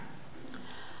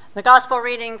The gospel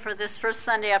reading for this first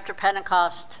Sunday after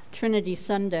Pentecost, Trinity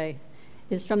Sunday,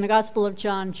 is from the Gospel of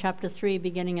John, chapter 3,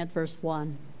 beginning at verse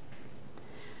 1.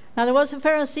 Now there was a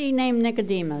Pharisee named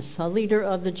Nicodemus, a leader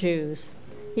of the Jews.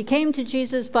 He came to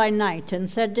Jesus by night and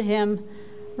said to him,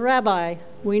 "Rabbi,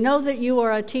 we know that you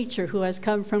are a teacher who has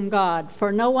come from God,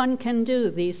 for no one can do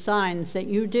these signs that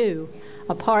you do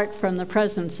apart from the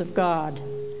presence of God."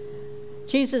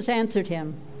 Jesus answered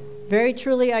him, "Very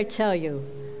truly I tell you,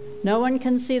 no one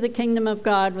can see the kingdom of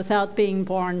God without being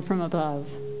born from above."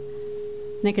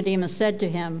 Nicodemus said to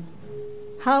him,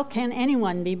 "How can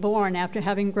anyone be born after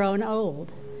having grown old?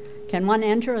 Can one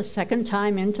enter a second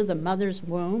time into the mother's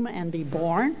womb and be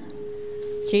born?"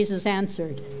 Jesus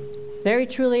answered, "Very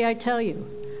truly I tell you,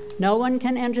 no one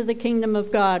can enter the kingdom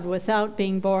of God without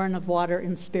being born of water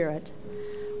and spirit.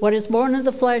 What is born of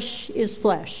the flesh is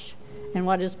flesh, and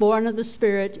what is born of the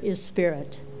spirit is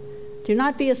spirit. Do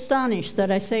not be astonished that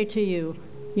I say to you,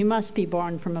 you must be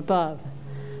born from above.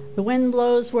 The wind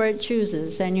blows where it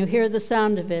chooses, and you hear the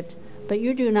sound of it, but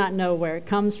you do not know where it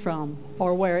comes from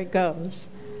or where it goes.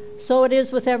 So it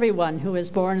is with everyone who is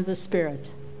born of the Spirit."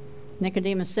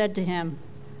 Nicodemus said to him,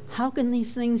 "How can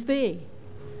these things be?"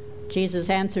 Jesus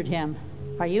answered him,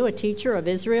 "Are you a teacher of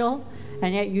Israel,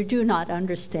 and yet you do not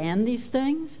understand these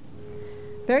things?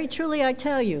 Very truly I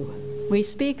tell you, we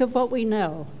speak of what we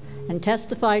know and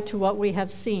testify to what we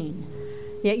have seen,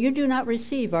 yet you do not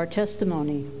receive our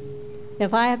testimony.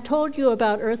 If I have told you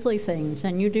about earthly things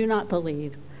and you do not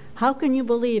believe, how can you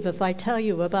believe if I tell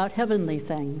you about heavenly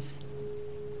things?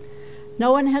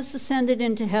 No one has descended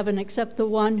into heaven except the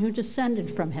one who descended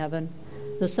from heaven,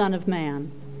 the Son of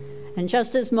Man. And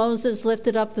just as Moses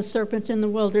lifted up the serpent in the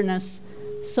wilderness,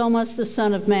 so must the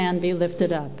Son of Man be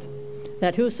lifted up,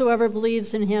 that whosoever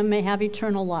believes in him may have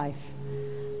eternal life.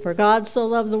 For God so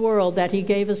loved the world that he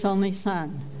gave his only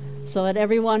Son, so that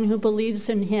everyone who believes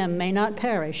in him may not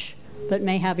perish, but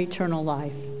may have eternal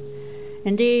life.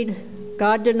 Indeed,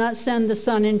 God did not send the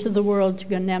Son into the world to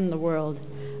condemn the world,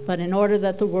 but in order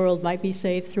that the world might be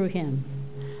saved through him.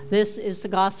 This is the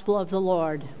gospel of the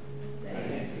Lord.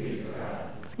 Thanks be to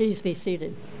God. Please be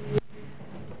seated.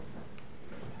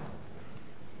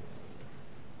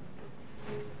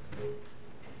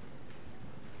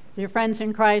 Dear friends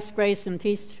in Christ, grace and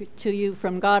peace to you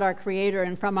from God our Creator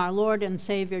and from our Lord and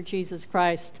Savior Jesus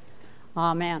Christ.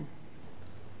 Amen.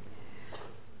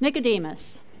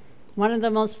 Nicodemus, one of the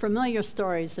most familiar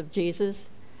stories of Jesus,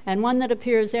 and one that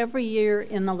appears every year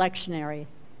in the lectionary,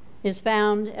 is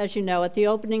found, as you know, at the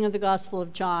opening of the Gospel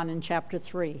of John in chapter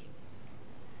 3.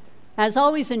 As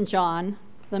always in John,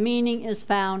 the meaning is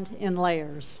found in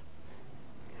layers.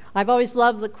 I've always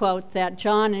loved the quote that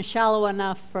John is shallow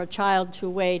enough for a child to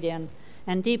wade in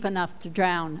and deep enough to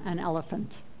drown an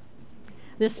elephant.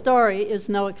 This story is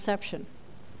no exception.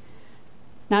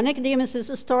 Now, Nicodemus is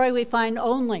a story we find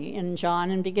only in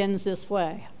John and begins this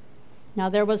way. Now,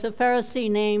 there was a Pharisee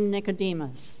named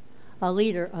Nicodemus, a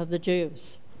leader of the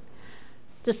Jews.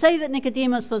 To say that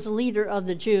Nicodemus was a leader of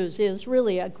the Jews is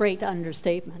really a great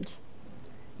understatement.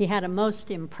 He had a most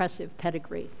impressive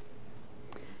pedigree.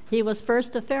 He was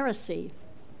first a Pharisee,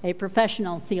 a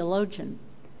professional theologian,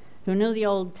 who knew the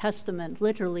Old Testament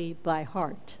literally by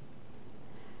heart.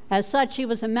 As such, he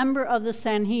was a member of the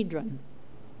Sanhedrin,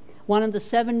 one of the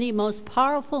 70 most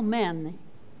powerful men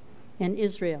in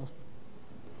Israel.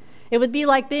 It would be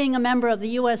like being a member of the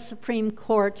U.S. Supreme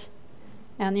Court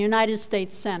and the United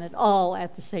States Senate all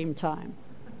at the same time.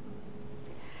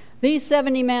 These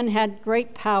 70 men had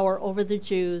great power over the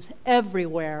Jews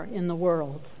everywhere in the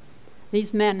world.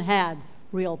 These men had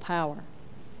real power.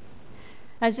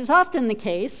 As is often the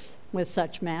case with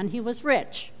such men, he was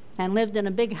rich and lived in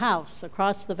a big house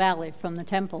across the valley from the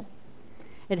temple.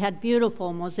 It had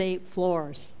beautiful mosaic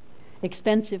floors,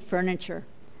 expensive furniture,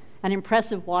 an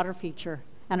impressive water feature,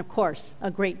 and of course,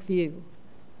 a great view.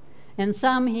 In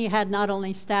sum, he had not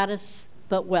only status,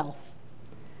 but wealth.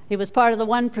 He was part of the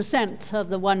 1% of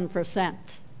the 1%.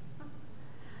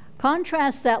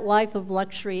 Contrast that life of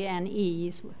luxury and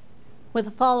ease with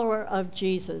a follower of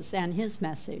Jesus and his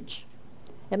message.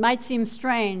 It might seem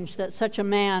strange that such a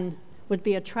man would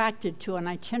be attracted to an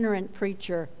itinerant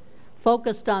preacher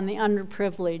focused on the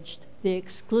underprivileged, the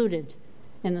excluded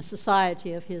in the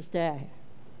society of his day.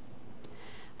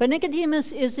 But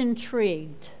Nicodemus is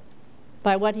intrigued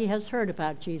by what he has heard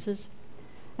about Jesus,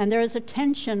 and there is a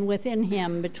tension within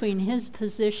him between his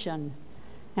position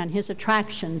and his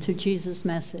attraction to Jesus'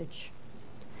 message.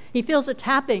 He feels a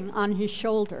tapping on his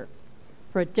shoulder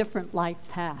for a different life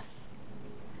path.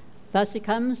 Thus he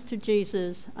comes to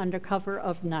Jesus under cover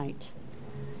of night,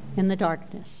 in the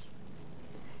darkness.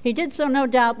 He did so, no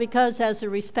doubt, because as a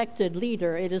respected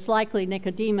leader, it is likely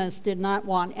Nicodemus did not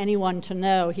want anyone to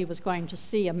know he was going to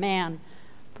see a man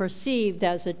perceived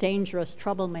as a dangerous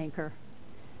troublemaker,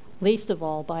 least of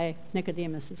all by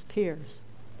Nicodemus's peers.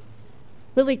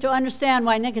 Really, to understand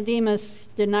why Nicodemus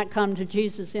did not come to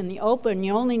Jesus in the open,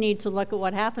 you only need to look at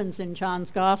what happens in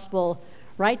John's Gospel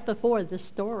right before this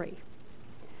story.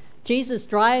 Jesus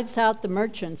drives out the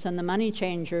merchants and the money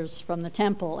changers from the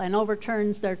temple and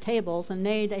overturns their tables and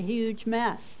made a huge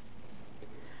mess.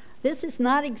 This is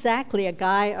not exactly a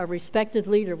guy a respected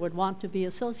leader would want to be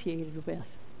associated with.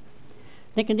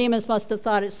 Nicodemus must have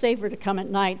thought it safer to come at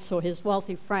night so his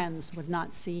wealthy friends would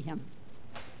not see him.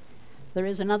 There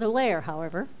is another layer,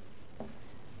 however.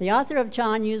 The author of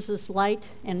John uses light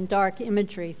and dark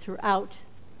imagery throughout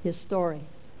his story.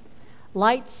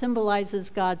 Light symbolizes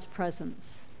God's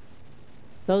presence.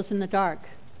 Those in the dark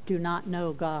do not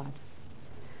know God.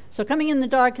 So coming in the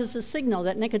dark is a signal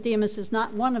that Nicodemus is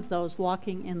not one of those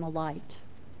walking in the light.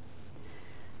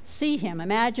 See him,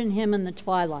 imagine him in the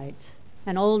twilight,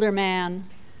 an older man,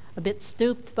 a bit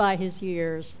stooped by his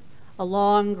years, a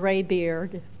long gray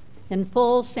beard, in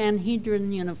full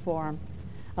Sanhedrin uniform,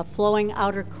 a flowing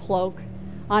outer cloak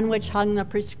on which hung the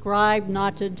prescribed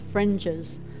knotted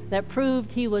fringes that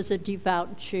proved he was a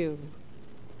devout Jew.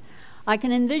 I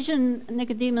can envision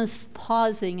Nicodemus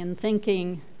pausing and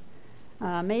thinking,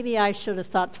 maybe I should have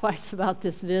thought twice about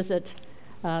this visit.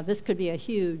 This could be a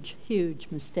huge, huge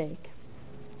mistake.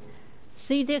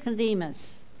 See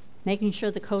Nicodemus making sure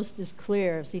the coast is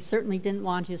clear, as he certainly didn't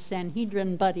want his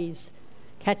Sanhedrin buddies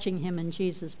catching him in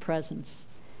Jesus' presence,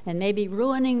 and maybe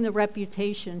ruining the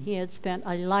reputation he had spent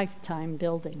a lifetime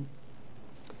building.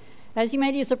 As he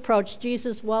made his approach,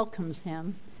 Jesus welcomes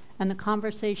him, and the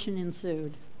conversation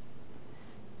ensued.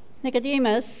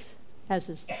 Nicodemus, as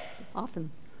is often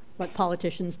what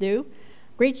politicians do,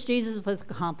 greets Jesus with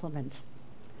a compliment.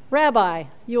 Rabbi,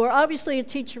 you are obviously a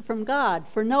teacher from God,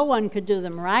 for no one could do the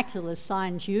miraculous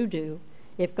signs you do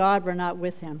if God were not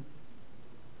with him.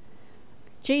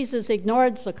 Jesus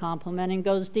ignores the compliment and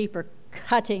goes deeper,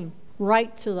 cutting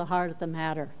right to the heart of the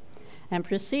matter, and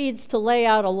proceeds to lay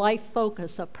out a life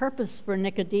focus, a purpose for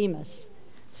Nicodemus,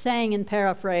 saying in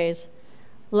paraphrase,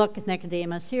 look,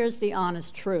 Nicodemus, here's the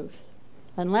honest truth.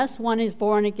 Unless one is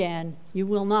born again, you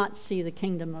will not see the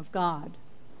kingdom of God.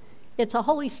 It's a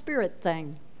Holy Spirit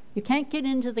thing. You can't get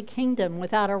into the kingdom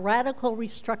without a radical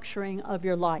restructuring of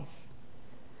your life.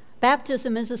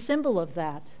 Baptism is a symbol of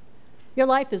that. Your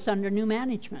life is under new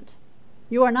management.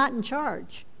 You are not in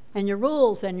charge, and your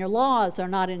rules and your laws are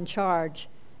not in charge.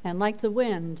 And like the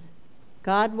wind,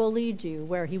 God will lead you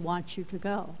where he wants you to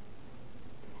go.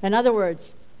 In other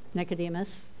words,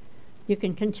 Nicodemus, you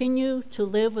can continue to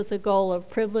live with the goal of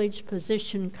privilege,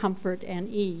 position, comfort, and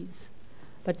ease.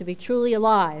 But to be truly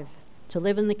alive, to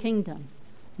live in the kingdom,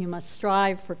 you must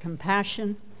strive for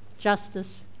compassion,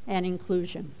 justice, and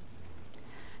inclusion.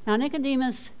 Now,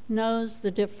 Nicodemus knows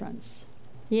the difference.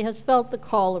 He has felt the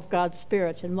call of God's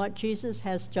Spirit in what Jesus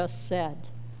has just said.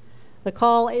 The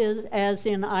call is as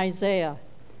in Isaiah,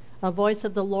 a voice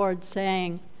of the Lord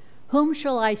saying, "Whom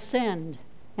shall I send,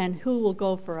 and who will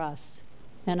go for us?"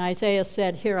 And Isaiah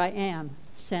said, "Here I am,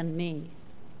 send me."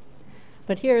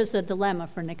 But here is the dilemma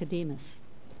for Nicodemus.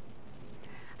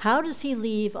 How does he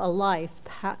leave a life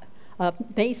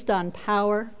based on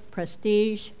power,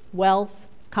 prestige, wealth,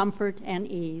 comfort, and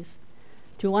ease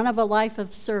to one of a life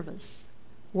of service,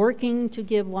 working to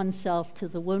give oneself to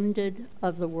the wounded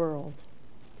of the world?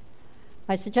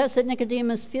 I suggest that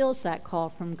Nicodemus feels that call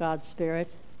from God's Spirit.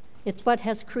 It's what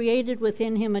has created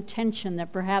within him a tension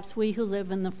that perhaps we who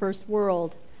live in the first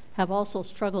world have also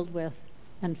struggled with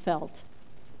and felt.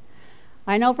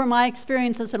 I know from my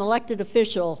experience as an elected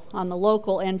official on the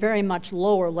local and very much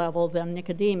lower level than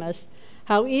Nicodemus,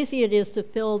 how easy it is to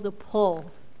feel the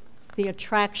pull, the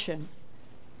attraction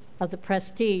of the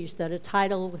prestige that a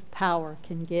title with power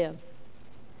can give.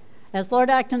 As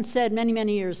Lord Acton said many,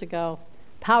 many years ago,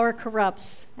 power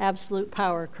corrupts, absolute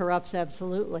power corrupts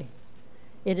absolutely.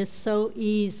 It is so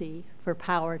easy for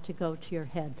power to go to your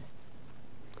head.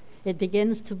 You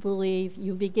begin to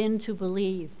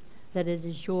believe that it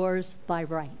is yours by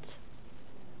right.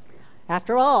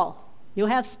 After all, you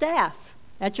have staff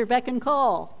at your beck and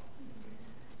call.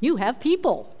 You have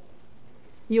people.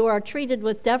 You are treated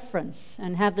with deference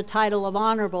and have the title of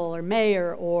honorable or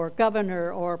mayor or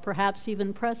governor or perhaps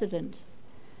even president.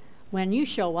 When you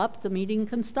show up, the meeting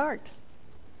can start.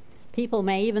 People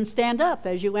may even stand up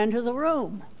as you enter the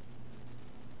room.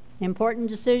 Important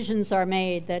decisions are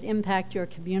made that impact your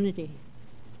community.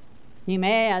 You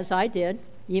may, as I did,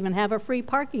 even have a free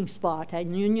parking spot at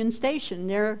Union Station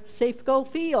near Safeco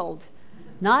Field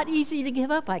Not easy to give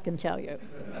up, I can tell you.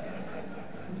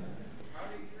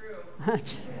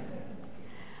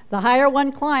 The higher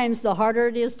one climbs, the harder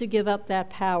it is to give up that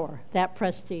power, that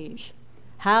prestige.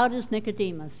 How does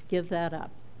Nicodemus give that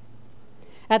up?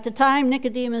 At the time,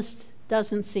 Nicodemus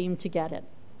doesn't seem to get it.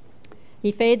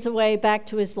 He fades away back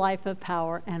to his life of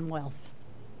power and wealth.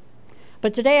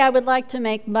 But today I would like to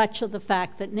make much of the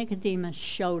fact that Nicodemus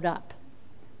showed up.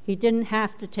 He didn't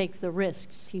have to take the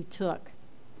risks he took.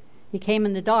 He came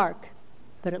in the dark,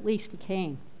 but at least he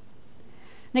came.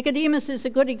 Nicodemus is a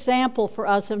good example for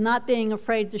us of not being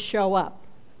afraid to show up,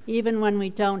 even when we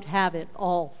don't have it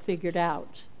all figured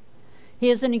out. He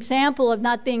is an example of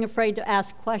not being afraid to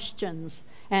ask questions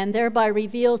and thereby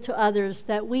reveal to others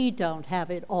that we don't have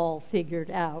it all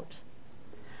figured out.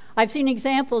 I've seen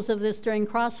examples of this during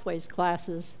Crossways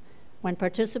classes when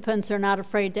participants are not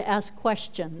afraid to ask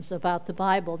questions about the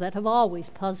Bible that have always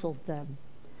puzzled them.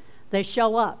 They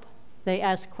show up, they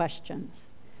ask questions.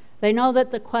 They know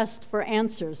that the quest for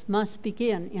answers must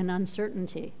begin in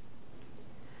uncertainty.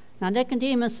 Now,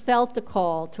 Nicodemus felt the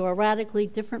call to a radically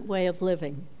different way of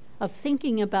living, of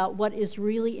thinking about what is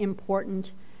really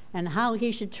important and how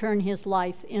he should turn his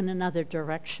life in another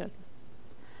direction.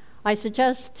 I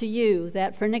suggest to you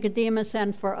that for Nicodemus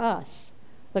and for us,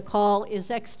 the call is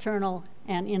external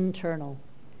and internal.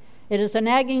 It is a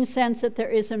nagging sense that there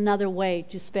is another way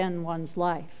to spend one's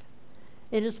life.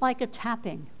 It is like a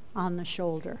tapping on the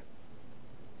shoulder.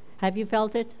 Have you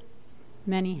felt it?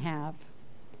 Many have.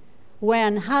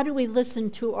 How do we listen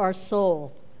to our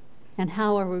soul, and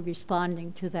how are we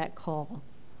responding to that call?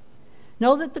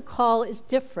 Know that the call is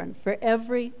different for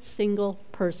every single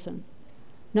person.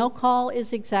 No call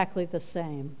is exactly the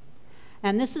same.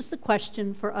 And this is the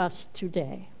question for us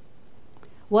today.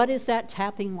 What is that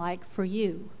tapping like for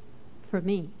you, for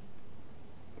me?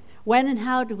 When and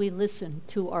how do we listen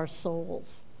to our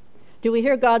souls? Do we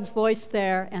hear God's voice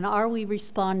there, and are we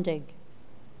responding?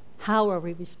 How are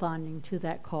we responding to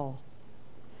that call?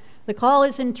 The call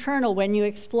is internal when you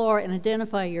explore and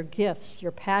identify your gifts,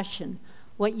 your passion,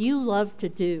 what you love to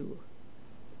do.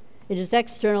 It is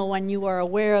external when you are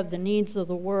aware of the needs of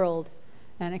the world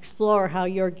and explore how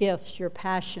your gifts, your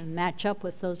passion, match up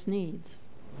with those needs.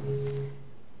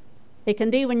 It can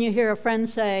be when you hear a friend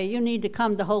say, "You need to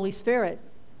come to Holy Spirit,"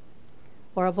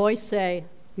 or a voice say,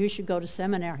 "You should go to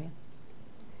seminary."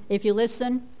 If you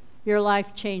listen, your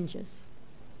life changes.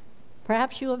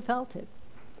 Perhaps you have felt it.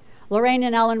 Lorraine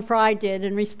and Ellen Fry did,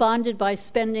 and responded by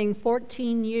spending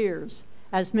 14 years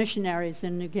as missionaries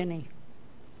in New Guinea.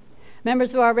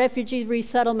 Members of our Refugee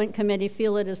Resettlement Committee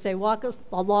feel it as they walk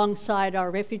alongside our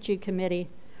refugee committee,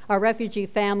 our refugee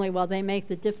family, while they make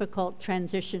the difficult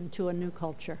transition to a new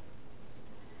culture.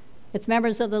 It's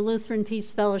members of the Lutheran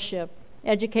Peace Fellowship,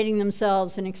 educating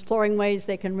themselves and exploring ways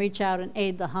they can reach out and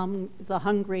aid the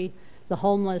hungry, the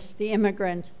homeless, the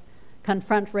immigrant,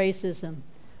 confront racism,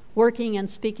 working and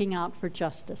speaking out for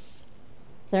justice.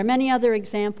 There are many other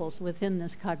examples within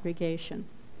this congregation.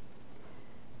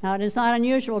 Now, it is not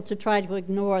unusual to try to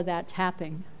ignore that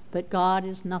tapping, but God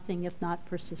is nothing if not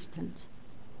persistent.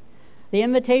 The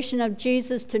invitation of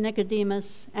Jesus to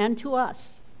Nicodemus and to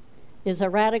us is a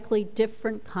radically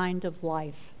different kind of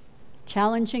life,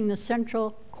 challenging the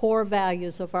central core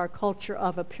values of our culture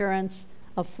of appearance,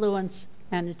 affluence,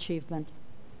 and achievement.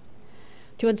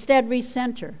 To instead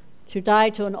recenter, to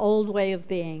die to an old way of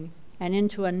being and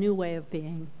into a new way of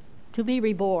being, to be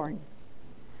reborn,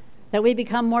 that we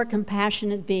become more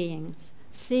compassionate beings,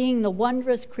 seeing the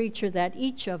wondrous creature that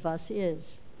each of us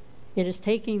is. It is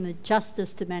taking the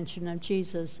justice dimension of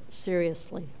Jesus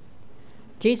seriously.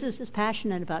 Jesus is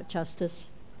passionate about justice,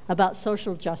 about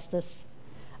social justice.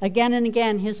 Again and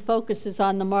again, his focus is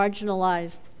on the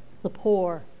marginalized, the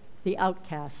poor, the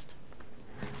outcast.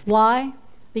 Why?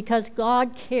 Because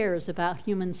God cares about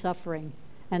human suffering,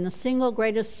 and the single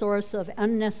greatest source of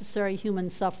unnecessary human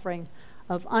suffering,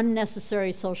 of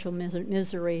unnecessary social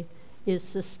misery, is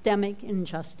systemic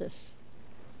injustice.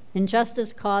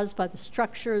 Injustice caused by the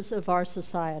structures of our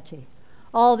society.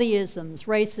 All the isms,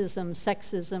 racism,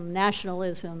 sexism,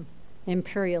 nationalism,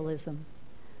 imperialism.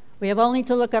 We have only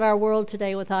to look at our world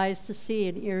today with eyes to see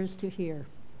and ears to hear.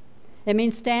 It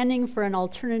means standing for an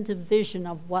alternative vision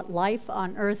of what life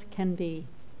on earth can be.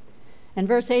 And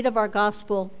verse 8 of our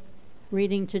gospel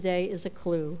reading today is a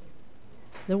clue.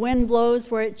 The wind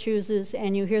blows where it chooses,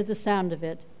 and you hear the sound of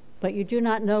it, but you do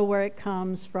not know where it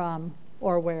comes from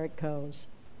or where it goes.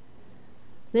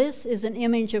 This is an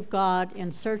image of God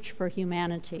in search for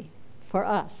humanity, for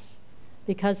us,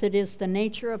 because it is the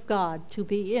nature of God to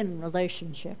be in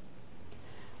relationship.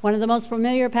 One of the most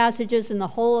familiar passages in the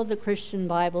whole of the Christian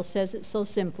Bible says it so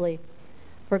simply: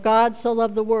 For God so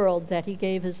loved the world that he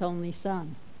gave his only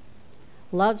Son.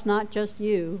 Love's not just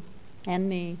you and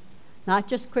me, not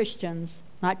just Christians,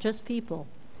 not just people,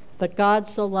 but God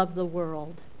so loved the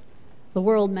world. The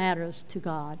world matters to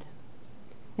God.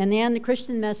 In the end, the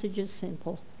Christian message is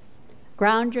simple.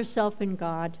 Ground yourself in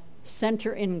God,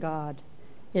 center in God.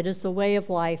 It is the way of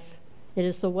life. It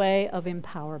is the way of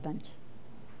empowerment.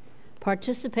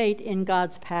 Participate in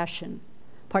God's passion.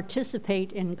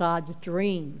 Participate in God's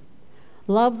dream.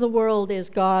 Love the world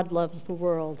as God loves the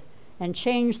world, and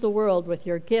change the world with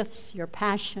your gifts, your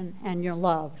passion, and your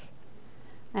love.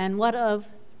 And what of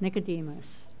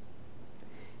Nicodemus?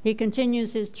 He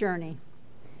continues his journey.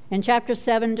 In chapter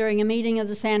 7, during a meeting of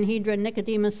the Sanhedrin,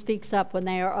 Nicodemus speaks up when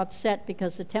they are upset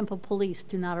because the temple police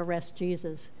do not arrest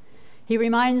Jesus. He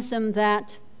reminds them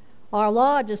that our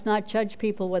law does not judge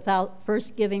people without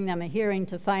first giving them a hearing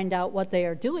to find out what they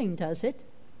are doing, does it?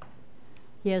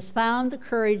 He has found the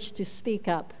courage to speak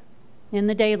up in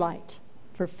the daylight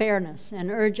for fairness and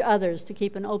urge others to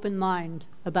keep an open mind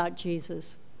about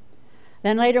Jesus.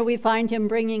 Then later we find him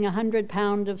bringing 100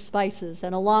 pounds of spices,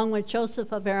 and along with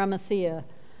Joseph of Arimathea,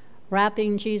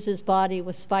 wrapping Jesus' body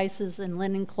with spices and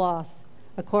linen cloth,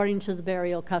 according to the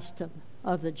burial custom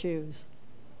of the Jews.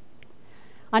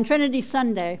 On Trinity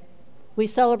Sunday, we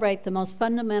celebrate the most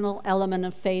fundamental element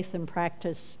of faith and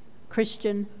practice,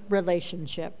 Christian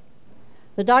relationship.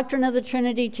 The doctrine of the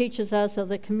Trinity teaches us of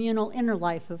the communal inner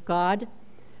life of God.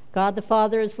 God the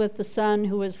Father is with the Son,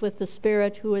 who is with the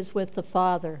Spirit, who is with the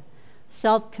Father,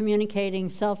 self-communicating,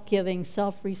 self-giving,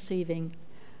 self-receiving.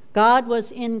 God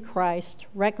was in Christ,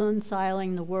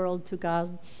 reconciling the world to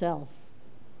God's self.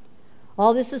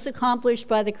 All this is accomplished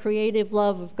by the creative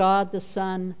love of God the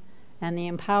Son and the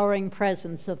empowering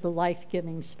presence of the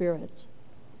life-giving Spirit.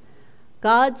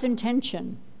 God's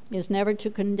intention is never to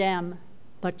condemn,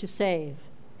 but to save.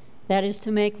 That is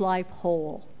to make life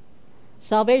whole.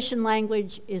 Salvation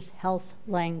language is health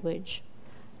language.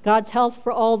 God's health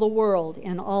for all the world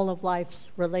in all of life's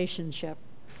relationship.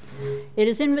 It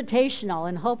is invitational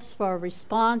and hopes for a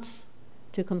response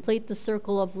to complete the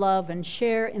circle of love and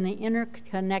share in the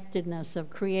interconnectedness of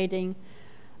creating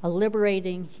a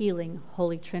liberating, healing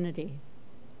Holy Trinity.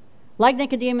 Like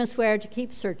Nicodemus, we are to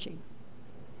keep searching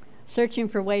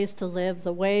for ways to live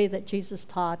the way that Jesus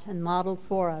taught and modeled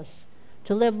for us,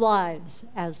 to live lives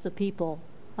as the people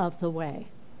of the way.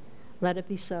 Let it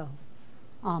be so.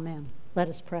 Amen. Let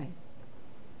us pray.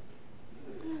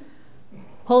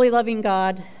 Holy loving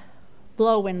God,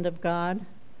 blow wind of God,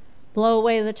 blow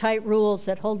away the tight rules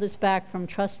that hold us back from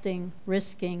trusting,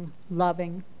 risking,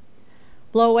 loving.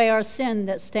 Blow away our sin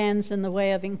that stands in the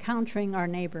way of encountering our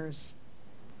neighbors.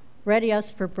 Ready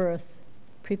us for birth,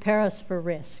 prepare us for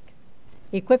risk.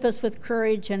 Equip us with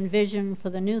courage and vision for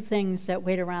the new things that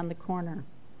wait around the corner.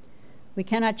 We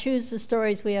cannot choose the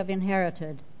stories we have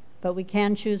inherited, but we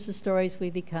can choose the stories we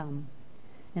become.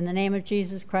 In the name of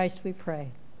Jesus Christ we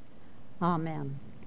pray. Amen.